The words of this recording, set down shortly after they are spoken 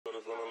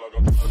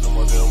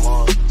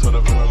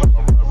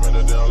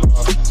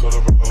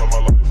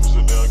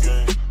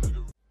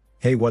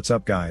Hey, what's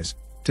up guys?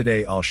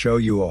 Today I'll show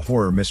you a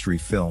horror mystery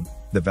film,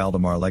 The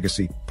Valdemar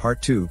Legacy, Part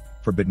 2,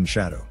 Forbidden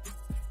Shadow.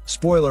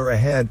 Spoiler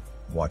ahead,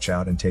 watch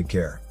out and take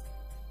care.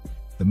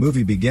 The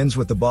movie begins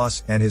with the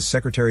boss and his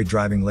secretary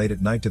driving late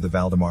at night to the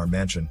Valdemar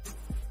mansion.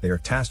 They are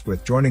tasked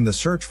with joining the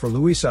search for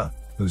Luisa,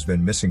 who's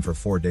been missing for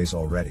 4 days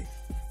already.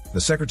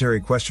 The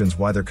secretary questions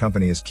why their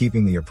company is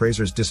keeping the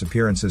appraiser's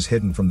disappearances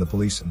hidden from the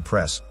police and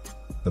press.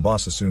 The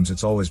boss assumes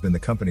it's always been the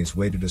company's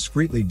way to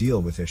discreetly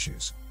deal with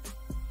issues.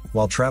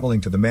 While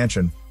traveling to the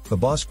mansion, the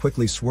boss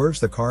quickly swerves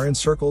the car in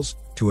circles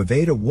to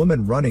evade a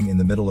woman running in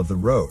the middle of the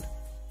road.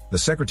 The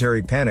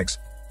secretary panics,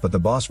 but the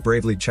boss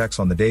bravely checks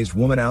on the dazed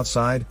woman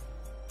outside.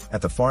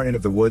 At the far end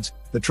of the woods,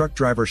 the truck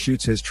driver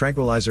shoots his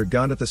tranquilizer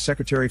gun at the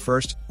secretary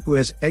first, who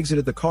has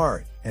exited the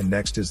car, and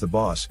next is the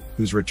boss,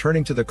 who's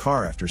returning to the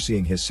car after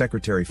seeing his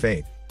secretary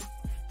faint.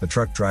 The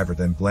truck driver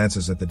then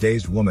glances at the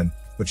dazed woman,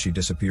 but she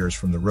disappears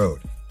from the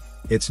road.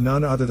 It's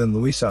none other than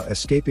Luisa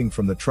escaping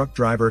from the truck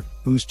driver,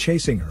 who's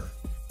chasing her.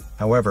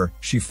 However,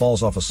 she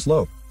falls off a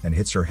slope and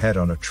hits her head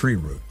on a tree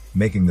root,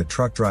 making the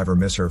truck driver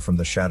miss her from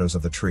the shadows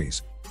of the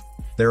trees.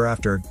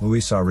 Thereafter,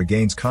 Luisa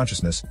regains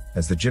consciousness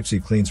as the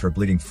gypsy cleans her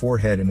bleeding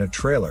forehead in a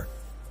trailer.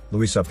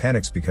 Luisa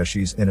panics because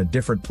she's in a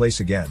different place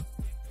again,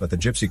 but the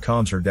gypsy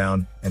calms her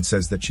down and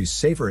says that she's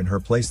safer in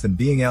her place than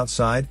being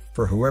outside,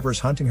 for whoever's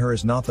hunting her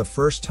is not the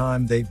first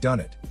time they've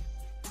done it.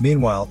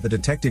 Meanwhile, the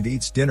detective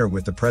eats dinner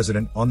with the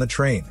president on the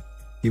train.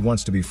 He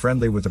wants to be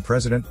friendly with the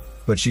president,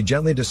 but she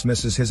gently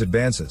dismisses his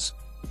advances.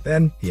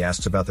 Then, he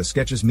asks about the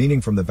sketch's meaning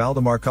from the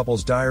Valdemar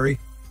couple's diary,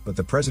 but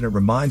the president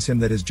reminds him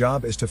that his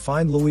job is to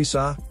find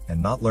Luisa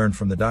and not learn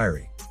from the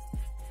diary.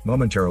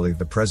 Momentarily,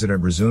 the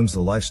president resumes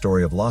the life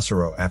story of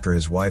Lazzaro after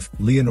his wife,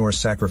 Leonor's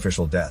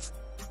sacrificial death.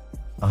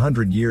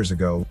 100 years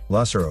ago,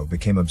 Lazzaro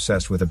became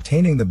obsessed with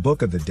obtaining the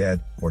Book of the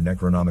Dead, or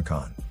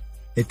Necronomicon.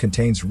 It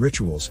contains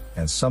rituals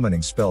and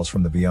summoning spells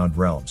from the beyond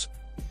realms.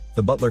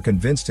 The butler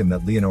convinced him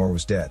that Leonor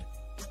was dead.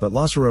 But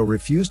Lazzaro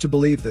refused to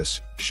believe this,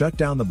 shut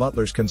down the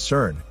butler's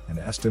concern, and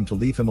asked him to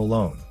leave him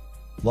alone.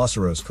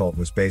 Lazzaro's cult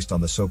was based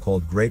on the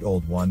so-called Great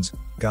Old Ones,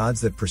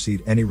 gods that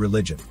precede any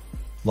religion.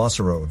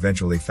 Lazzaro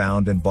eventually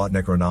found and bought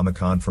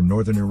Necronomicon from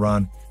northern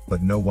Iran,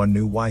 but no one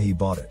knew why he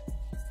bought it.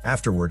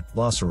 Afterward,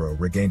 Lazzaro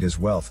regained his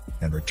wealth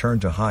and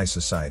returned to high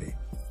society.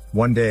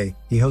 One day,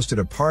 he hosted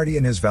a party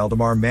in his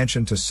Valdemar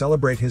mansion to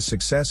celebrate his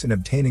success in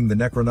obtaining the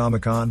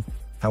Necronomicon.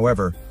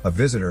 However, a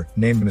visitor,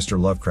 named Mr.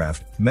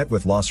 Lovecraft, met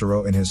with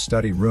Lazzaro in his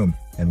study room,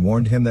 and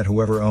warned him that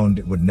whoever owned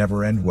it would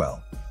never end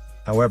well.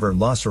 However,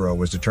 Lazzaro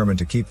was determined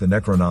to keep the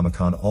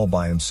Necronomicon all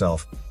by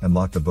himself, and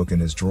locked the book in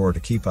his drawer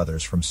to keep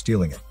others from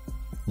stealing it.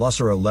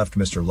 Lazzaro left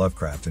Mr.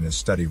 Lovecraft in his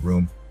study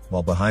room,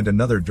 while behind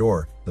another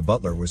door, the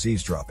butler was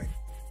eavesdropping.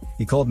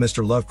 He called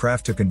Mr.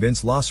 Lovecraft to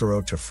convince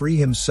Lazzaro to free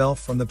himself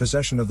from the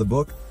possession of the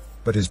book,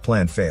 but his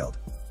plan failed.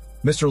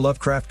 Mr.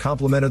 Lovecraft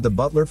complimented the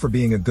butler for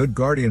being a good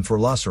guardian for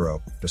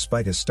Lazzaro,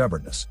 despite his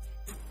stubbornness.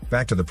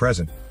 Back to the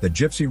present, the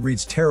gypsy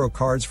reads tarot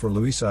cards for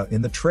Luisa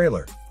in the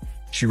trailer.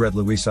 She read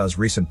Luisa's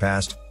recent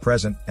past,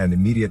 present, and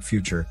immediate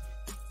future.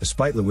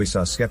 Despite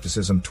Luisa's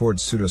skepticism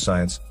towards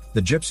pseudoscience,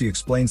 the gypsy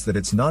explains that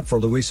it's not for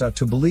Luisa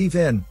to believe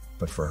in,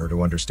 but for her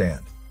to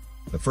understand.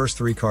 The first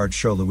 3 cards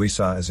show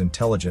Luisa as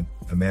intelligent,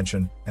 a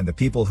mansion, and the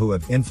people who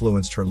have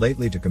influenced her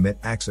lately to commit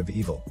acts of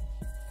evil.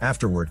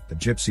 Afterward, the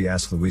gypsy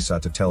asks Luisa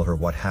to tell her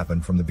what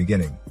happened from the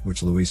beginning,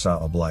 which Luisa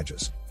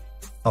obliges.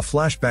 A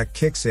flashback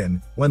kicks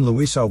in, when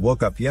Luisa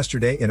woke up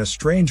yesterday in a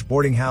strange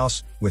boarding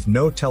house, with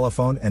no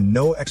telephone and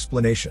no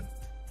explanation.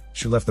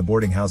 She left the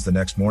boarding house the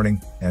next morning,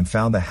 and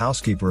found the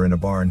housekeeper in a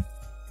barn.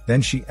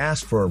 Then she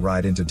asked for a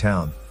ride into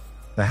town.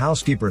 The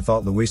housekeeper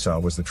thought Luisa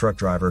was the truck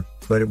driver,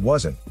 but it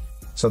wasn't.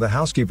 So the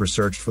housekeeper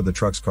searched for the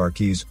truck's car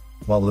keys,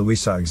 while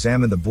Luisa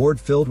examined the board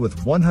filled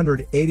with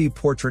 180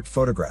 portrait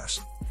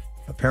photographs.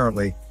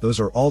 Apparently, those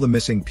are all the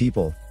missing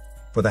people.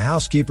 For the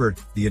housekeeper,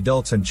 the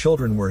adults and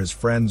children were his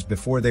friends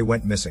before they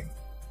went missing.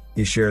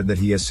 He shared that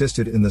he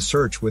assisted in the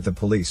search with the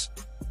police.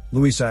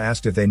 Luisa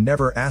asked if they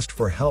never asked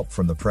for help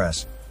from the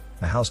press.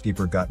 The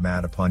housekeeper got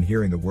mad upon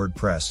hearing the word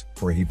press,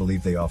 for he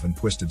believed they often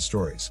twisted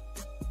stories.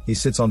 He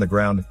sits on the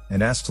ground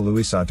and asks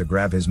Luisa to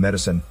grab his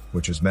medicine,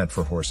 which is meant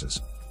for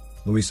horses.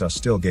 Luisa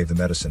still gave the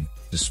medicine,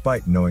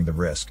 despite knowing the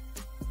risk.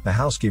 The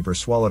housekeeper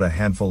swallowed a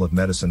handful of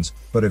medicines,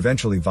 but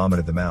eventually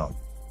vomited them out.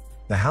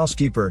 The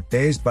housekeeper,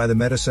 dazed by the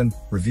medicine,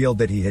 revealed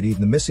that he had eaten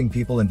the missing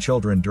people and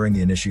children during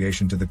the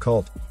initiation to the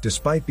cult,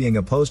 despite being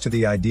opposed to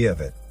the idea of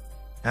it.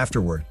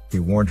 Afterward, he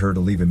warned her to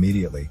leave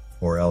immediately,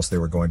 or else they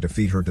were going to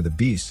feed her to the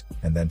beast,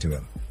 and then to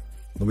him.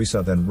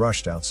 Luisa then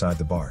rushed outside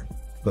the barn.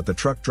 But the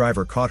truck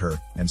driver caught her,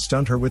 and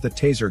stunned her with a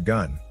taser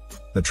gun.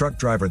 The truck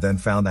driver then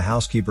found the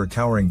housekeeper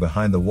cowering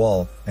behind the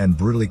wall, and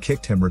brutally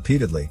kicked him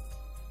repeatedly.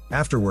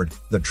 Afterward,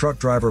 the truck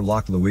driver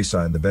locked Luisa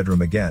in the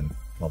bedroom again,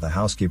 while the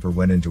housekeeper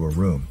went into a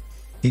room.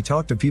 He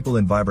talked to people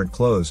in vibrant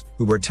clothes,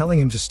 who were telling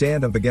him to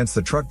stand up against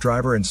the truck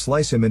driver and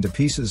slice him into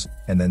pieces,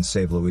 and then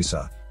save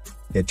Luisa.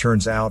 It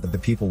turns out that the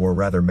people were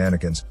rather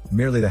mannequins,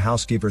 merely the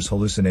housekeeper's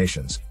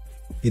hallucinations.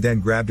 He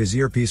then grabbed his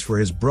earpiece for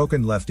his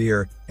broken left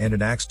ear, and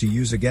an axe to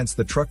use against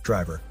the truck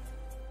driver.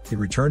 He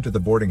returned to the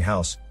boarding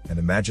house and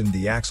imagined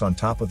the axe on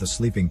top of the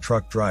sleeping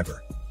truck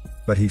driver.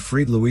 But he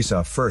freed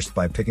Louisa first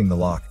by picking the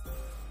lock.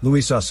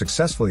 Louisa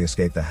successfully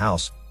escaped the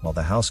house, while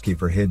the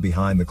housekeeper hid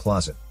behind the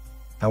closet.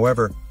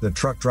 However, the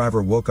truck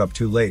driver woke up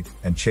too late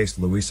and chased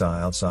Louisa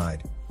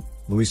outside.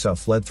 Louisa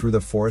fled through the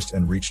forest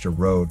and reached a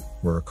road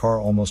where a car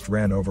almost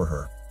ran over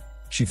her.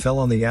 She fell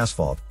on the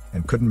asphalt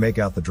and couldn't make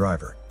out the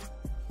driver.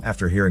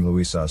 After hearing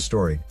Louisa's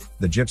story,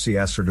 the gypsy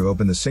asks her to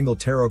open the single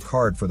tarot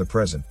card for the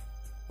present.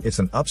 It's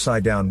an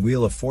upside-down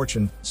wheel of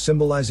fortune,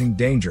 symbolizing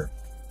danger.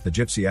 The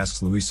gypsy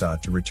asks Louisa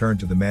to return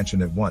to the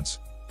mansion at once.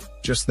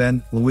 Just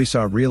then,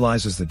 Louisa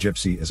realizes the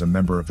gypsy is a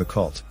member of the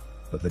cult,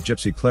 but the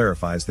gypsy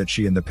clarifies that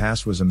she in the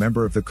past was a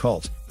member of the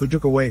cult who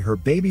took away her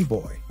baby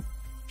boy.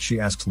 She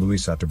asks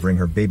Louisa to bring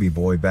her baby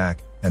boy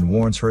back and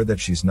warns her that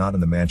she's not in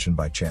the mansion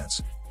by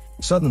chance.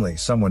 Suddenly,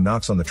 someone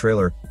knocks on the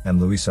trailer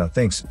and Louisa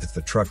thinks it's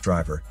the truck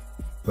driver.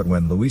 But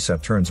when Louisa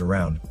turns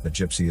around, the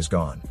gypsy is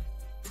gone.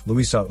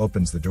 Louisa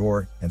opens the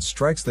door and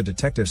strikes the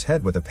detective's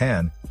head with a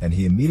pan, and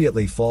he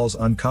immediately falls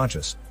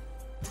unconscious.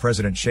 The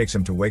president shakes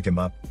him to wake him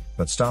up,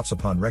 but stops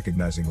upon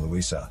recognizing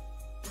Louisa.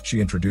 She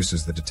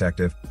introduces the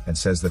detective and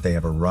says that they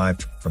have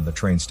arrived from the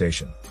train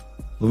station.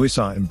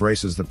 Louisa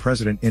embraces the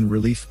president in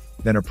relief,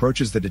 then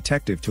approaches the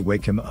detective to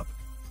wake him up.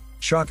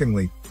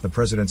 Shockingly, the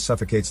president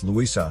suffocates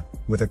Louisa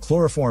with a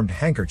chloroformed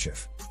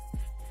handkerchief.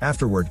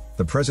 Afterward,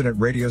 the president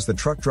radios the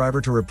truck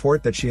driver to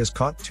report that she has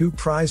caught 2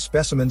 prize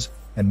specimens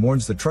and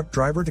warns the truck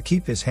driver to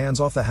keep his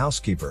hands off the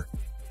housekeeper.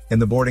 In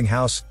the boarding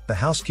house, the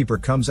housekeeper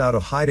comes out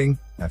of hiding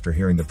after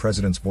hearing the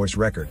president's voice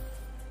record.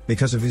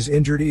 Because of his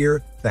injured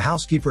ear, the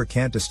housekeeper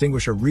can't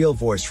distinguish a real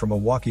voice from a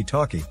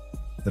walkie-talkie.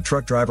 The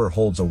truck driver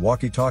holds a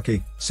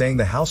walkie-talkie, saying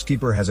the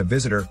housekeeper has a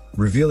visitor,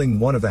 revealing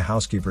one of the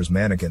housekeeper's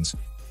mannequins.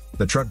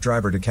 The truck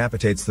driver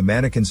decapitates the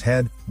mannequin's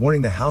head,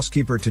 warning the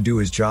housekeeper to do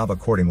his job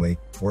accordingly,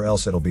 or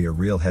else it'll be a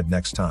real head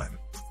next time.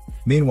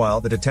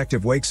 Meanwhile, the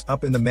detective wakes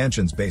up in the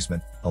mansion's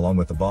basement, along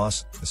with the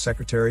boss, the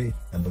secretary,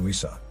 and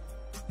Louisa.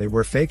 They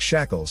wear fake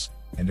shackles,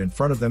 and in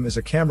front of them is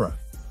a camera.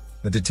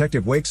 The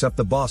detective wakes up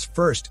the boss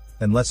first,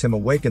 and lets him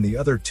awaken the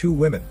other 2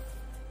 women.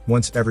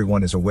 Once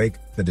everyone is awake,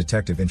 the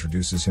detective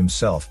introduces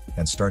himself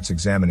and starts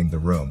examining the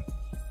room.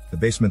 The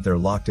basement they're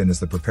locked in is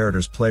the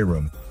preparator's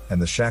playroom,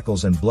 and the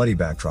shackles and bloody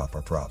backdrop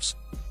are props.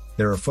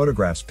 There are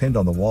photographs pinned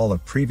on the wall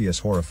of previous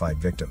horrified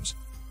victims.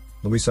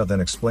 Louisa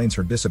then explains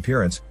her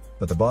disappearance,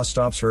 but the boss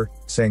stops her,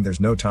 saying there's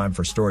no time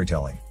for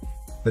storytelling.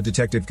 The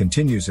detective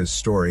continues his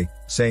story,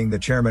 saying the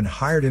chairman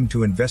hired him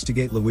to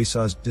investigate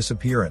Louisa's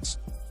disappearance.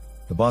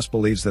 The boss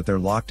believes that they're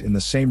locked in the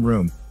same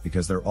room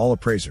because they're all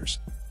appraisers.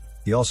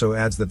 He also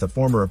adds that the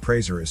former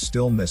appraiser is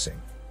still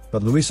missing.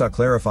 But Louisa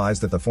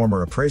clarifies that the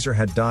former appraiser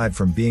had died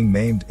from being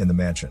maimed in the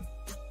mansion.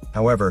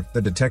 However,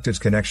 the detective's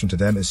connection to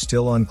them is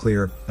still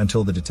unclear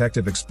until the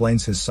detective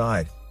explains his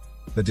side.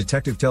 The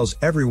detective tells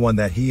everyone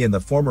that he and the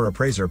former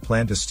appraiser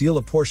plan to steal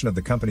a portion of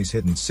the company's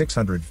hidden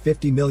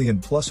 $650 million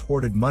plus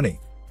hoarded money.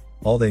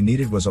 All they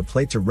needed was a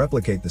plate to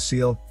replicate the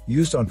seal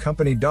used on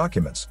company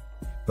documents.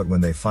 But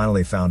when they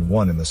finally found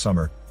one in the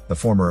summer, the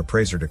former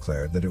appraiser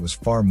declared that it was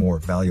far more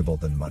valuable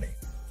than money.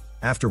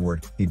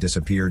 Afterward, he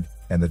disappeared,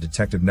 and the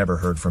detective never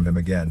heard from him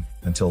again,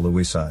 until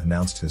Louisa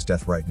announced his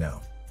death right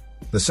now.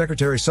 The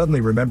secretary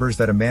suddenly remembers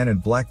that a man in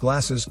black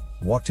glasses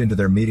walked into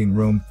their meeting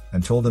room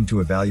and told them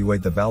to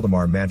evaluate the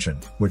VALDEMAR mansion,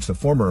 which the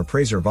former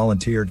appraiser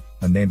volunteered,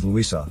 and named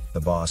Louisa,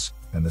 the boss,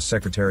 and the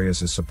secretary as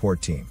his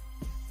support team.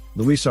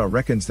 Louisa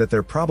reckons that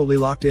they're probably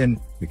locked in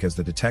because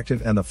the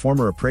detective and the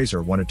former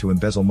appraiser wanted to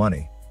embezzle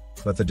money.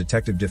 But the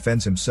detective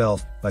defends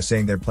himself by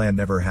saying their plan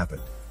never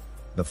happened.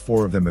 The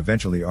 4 of them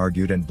eventually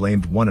argued and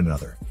blamed one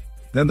another.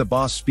 Then the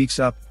boss speaks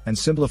up and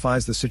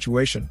simplifies the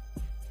situation.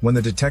 When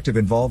the detective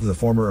involved the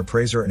former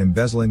appraiser in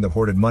embezzling the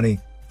hoarded money,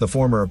 the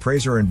former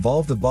appraiser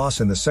involved the boss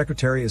and the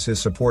secretary as his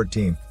support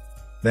team.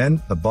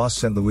 Then, the boss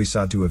sent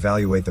Louisa to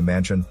evaluate the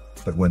mansion,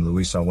 but when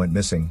Louisa went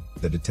missing,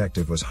 the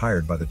detective was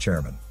hired by the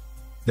chairman.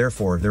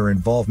 Therefore, their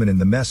involvement in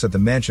the mess at the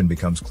mansion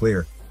becomes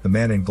clear. The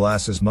man in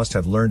glasses must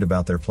have learned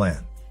about their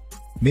plan.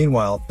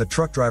 Meanwhile, the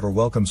truck driver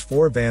welcomes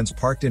 4 vans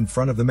parked in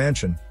front of the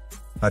mansion.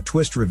 A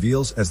twist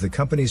reveals as the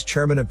company's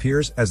chairman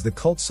appears as the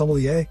cult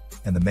sommelier,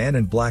 and the man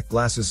in black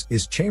glasses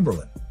is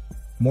Chamberlain.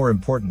 More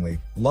importantly,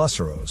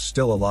 Lazaro's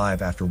still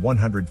alive after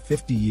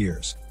 150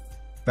 years.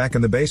 Back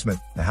in the basement,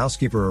 the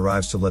housekeeper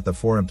arrives to let the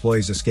 4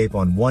 employees escape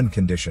on one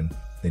condition: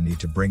 they need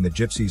to bring the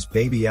gypsy's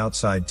baby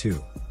outside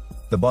too.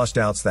 The boss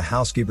doubts the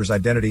housekeeper's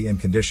identity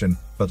and condition,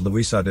 but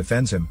Louisa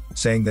defends him,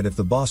 saying that if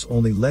the boss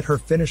only let her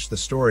finish the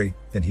story,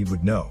 then he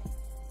would know.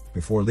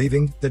 Before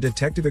leaving, the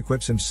detective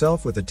equips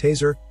himself with a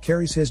taser,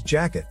 carries his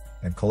jacket,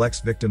 and collects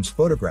victims'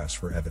 photographs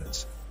for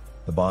evidence.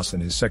 The boss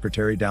and his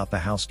secretary doubt the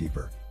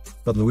housekeeper,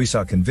 but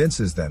Louisa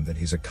convinces them that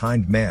he's a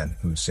kind man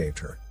who saved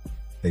her.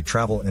 They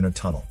travel in a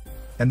tunnel.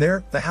 And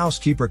there, the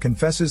housekeeper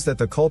confesses that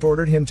the cult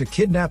ordered him to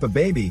kidnap a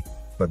baby,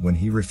 but when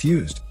he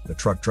refused, the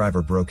truck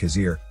driver broke his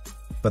ear.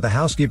 But the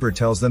housekeeper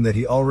tells them that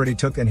he already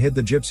took and hid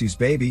the gypsy's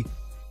baby.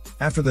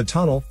 After the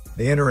tunnel,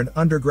 they enter an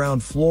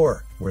underground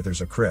floor, where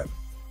there's a crib.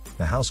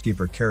 The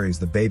housekeeper carries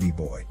the baby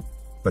boy.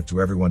 but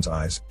to everyone's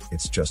eyes,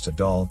 it's just a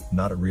doll,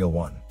 not a real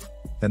one.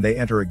 Then they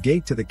enter a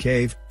gate to the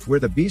cave, where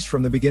the beast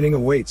from the beginning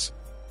awaits.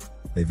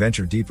 They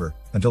venture deeper,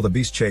 until the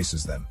beast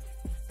chases them.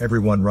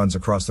 Everyone runs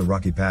across the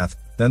rocky path,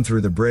 then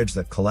through the bridge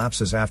that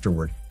collapses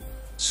afterward.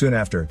 Soon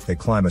after, they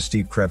climb a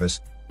steep crevice.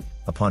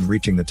 Upon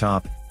reaching the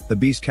top, the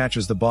beast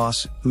catches the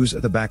boss, who's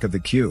at the back of the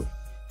queue.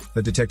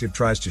 The detective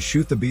tries to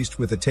shoot the beast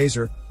with a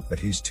taser, but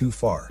he's too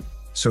far.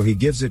 So he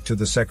gives it to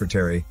the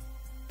secretary.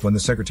 When the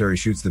secretary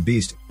shoots the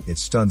beast, it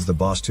stuns the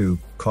boss too,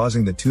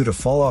 causing the two to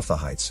fall off the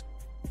heights.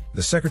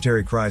 The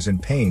secretary cries in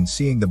pain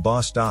seeing the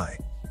boss die.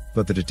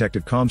 But the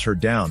detective calms her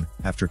down,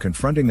 after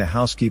confronting the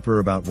housekeeper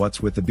about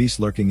what's with the beast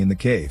lurking in the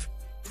cave.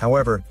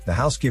 However, the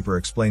housekeeper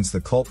explains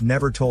the cult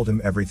never told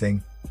him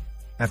everything.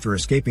 After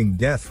escaping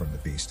death from the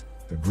beast,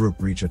 the group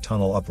reach a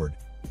tunnel upward.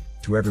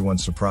 To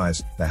everyone's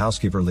surprise, the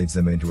housekeeper leads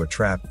them into a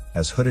trap,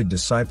 as hooded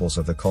disciples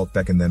of the cult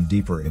beckon them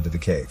deeper into the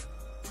cave.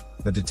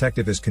 The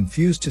detective is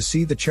confused to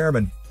see the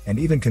chairman, and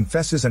even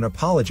confesses and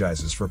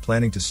apologizes for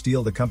planning to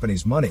steal the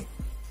company's money.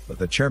 But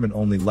the chairman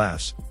only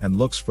laughs, and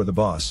looks for the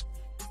boss.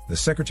 The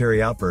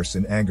secretary outbursts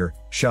in anger,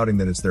 shouting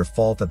that it's their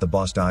fault that the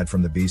boss died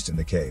from the beast in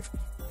the cave.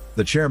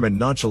 The chairman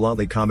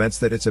nonchalantly comments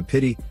that it's a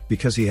pity,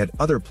 because he had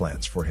other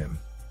plans for him.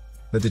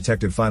 The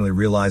detective finally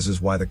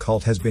realizes why the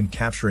cult has been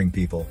capturing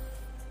people.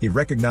 He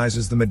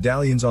recognizes the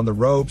medallions on the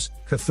robes,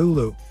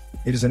 Cthulhu.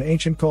 It is an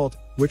ancient cult,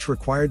 which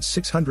required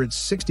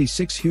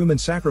 666 human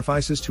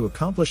sacrifices to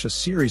accomplish a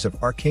series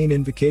of arcane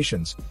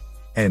invocations.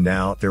 And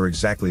now, they're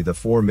exactly the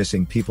 4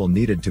 missing people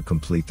needed to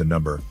complete the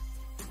number.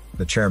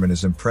 The chairman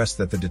is impressed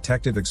that the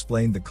detective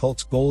explained the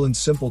cult's goal in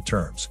simple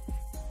terms.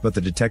 But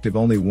the detective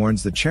only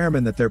warns the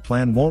chairman that their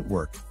plan won't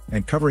work,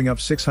 and covering up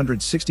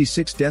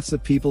 666 deaths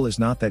of people is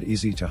not that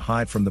easy to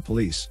hide from the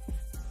police.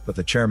 But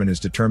the chairman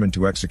is determined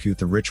to execute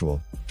the ritual,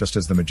 just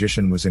as the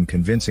magician was in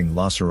convincing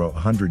Lazzaro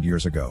 100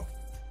 years ago.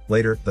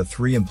 Later, the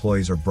 3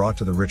 employees are brought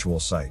to the ritual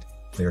site.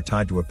 They are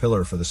tied to a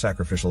pillar for the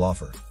sacrificial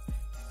offer.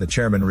 The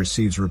chairman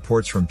receives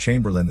reports from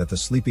Chamberlain that the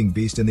sleeping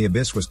beast in the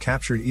abyss was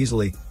captured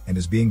easily, and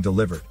is being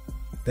delivered.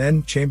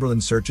 Then,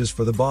 Chamberlain searches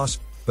for the boss,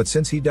 but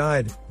since he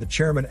died, the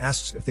chairman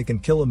asks if they can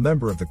kill a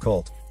member of the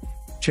cult.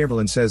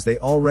 Chamberlain says they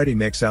already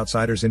mix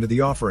outsiders into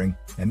the offering,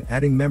 and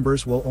adding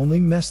members will only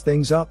mess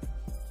things up.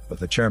 But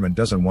the chairman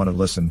doesn't want to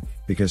listen,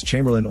 because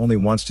Chamberlain only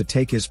wants to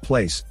take his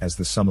place as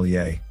the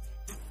sommelier.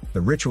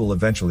 The ritual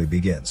eventually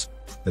begins.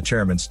 The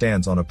chairman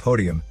stands on a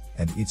podium,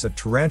 and eats a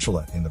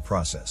tarantula in the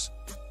process.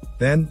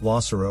 Then,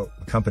 Lazzaro,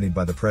 accompanied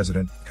by the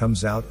president,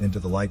 comes out into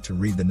the light to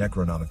read the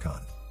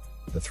Necronomicon.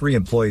 The 3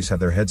 employees have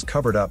their heads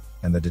covered up,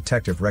 and the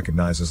detective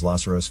recognizes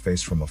Lazzaro's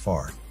face from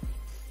afar.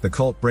 The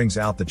cult brings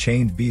out the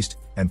chained beast,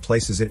 and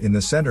places it in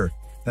the center.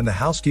 Then the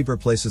housekeeper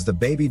places the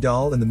baby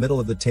doll in the middle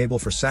of the table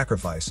for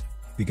sacrifice,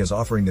 because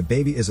offering the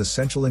baby is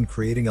essential in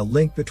creating a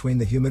link between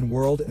the human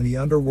world and the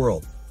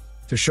underworld.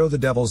 To show the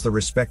devils the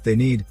respect they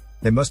need,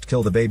 they must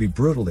kill the baby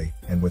brutally,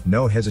 and with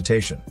no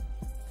hesitation.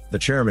 The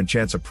chairman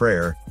chants a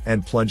prayer,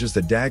 and plunges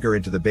the dagger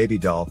into the baby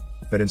doll,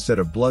 but instead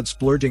of blood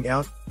splurging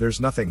out, there's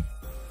nothing.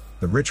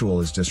 The ritual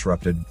is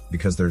disrupted,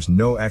 because there's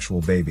no actual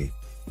baby.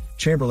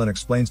 Chamberlain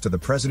explains to the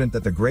president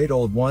that the great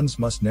old ones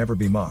must never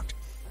be mocked.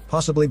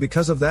 Possibly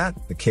because of that,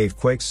 the cave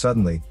quakes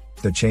suddenly,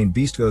 the chained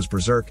beast goes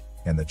berserk,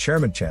 and the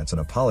chairman chants an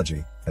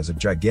apology, as a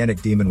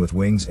gigantic demon with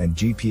wings and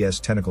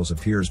GPS tentacles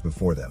appears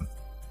before them.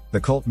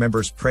 The cult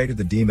members pray to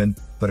the demon,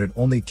 but it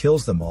only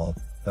kills them all,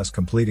 thus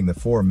completing the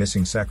 4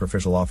 missing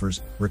sacrificial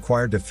offers,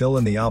 required to fill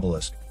in the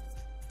obelisk.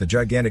 The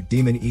gigantic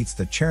demon eats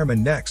the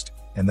chairman next,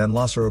 and then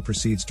Lazzaro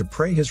proceeds to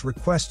pray his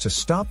request to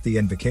stop the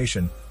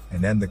invocation,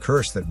 and end the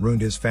curse that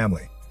ruined his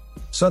family.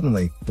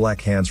 Suddenly,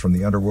 black hands from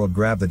the underworld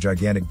grab the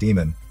gigantic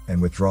demon,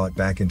 and withdraw it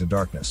back into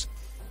darkness.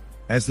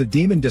 As the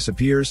demon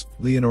disappears,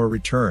 Leonore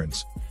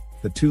returns.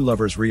 The 2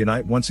 lovers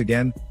reunite once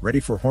again, ready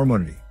for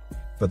hormonity.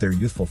 But their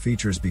youthful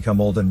features become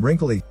old and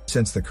wrinkly,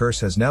 since the curse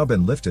has now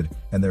been lifted,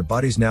 and their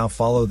bodies now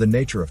follow the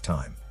nature of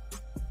time.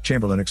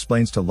 Chamberlain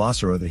explains to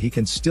Lazzaro that he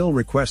can still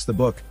request the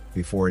book,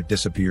 before it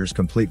disappears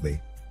completely.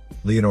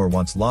 Leonore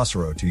wants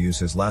Lazzaro to use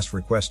his last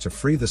request to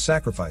free the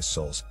sacrificed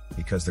souls,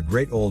 because the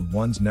great old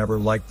ones never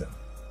liked them.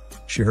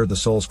 She heard the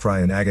souls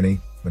cry in agony,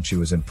 when she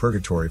was in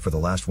purgatory for the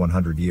last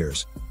 100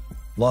 years.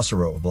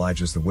 Lazzaro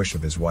obliges the wish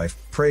of his wife,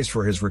 prays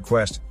for his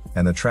request,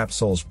 and the trapped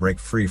souls break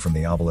free from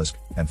the obelisk,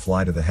 and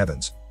fly to the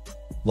heavens.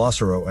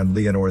 Lazzaro and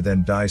Leonore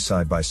then die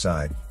side by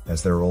side,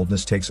 as their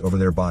oldness takes over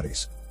their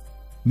bodies.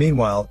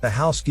 Meanwhile, the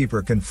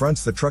housekeeper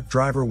confronts the truck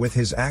driver with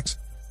his axe.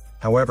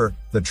 However,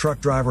 the truck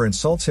driver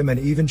insults him and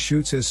even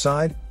shoots his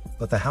side,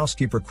 but the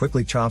housekeeper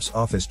quickly chops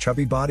off his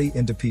chubby body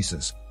into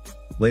pieces.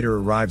 Later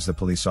arrives the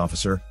police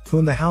officer,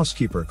 whom the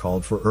housekeeper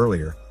called for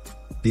earlier.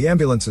 The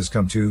ambulances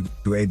come to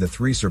aid the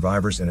 3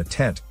 survivors in a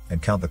tent,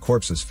 and count the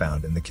corpses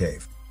found in the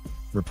cave.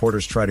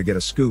 Reporters try to get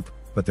a scoop,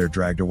 but they're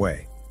dragged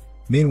away.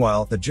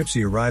 Meanwhile, the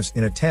gypsy arrives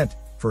in a tent,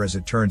 for as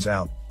it turns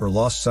out, her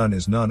lost son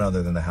is none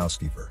other than the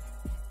housekeeper.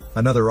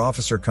 Another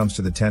officer comes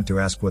to the tent to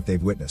ask what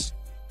they've witnessed.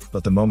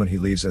 But the moment he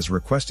leaves as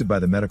requested by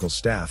the medical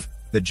staff,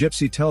 the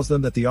gypsy tells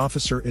them that the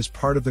officer is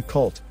part of the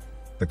cult.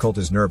 The cult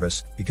is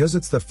nervous, because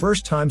it's the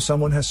first time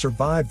someone has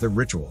survived the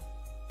ritual.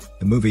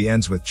 The movie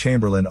ends with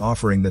Chamberlain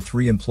offering the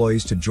 3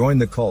 employees to join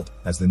the cult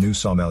as the new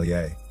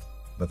sommelier.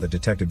 But the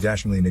detective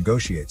dashingly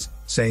negotiates,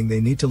 saying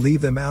they need to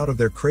leave them out of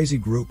their crazy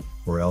group,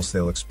 or else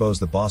they'll expose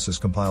the boss's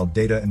compiled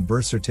data and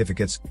birth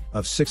certificates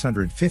of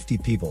 650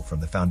 people from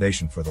the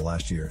Foundation for the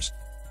last years.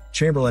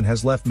 Chamberlain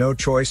has left no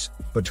choice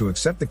but to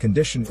accept the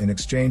condition in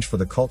exchange for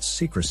the cult's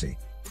secrecy.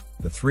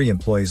 The 3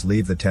 employees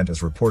leave the tent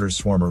as reporters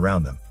swarm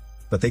around them,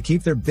 but they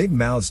keep their big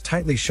mouths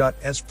tightly shut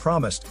as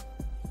promised.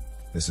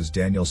 This is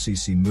Daniel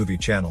CC Movie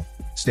Channel.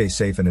 Stay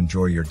safe and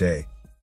enjoy your day.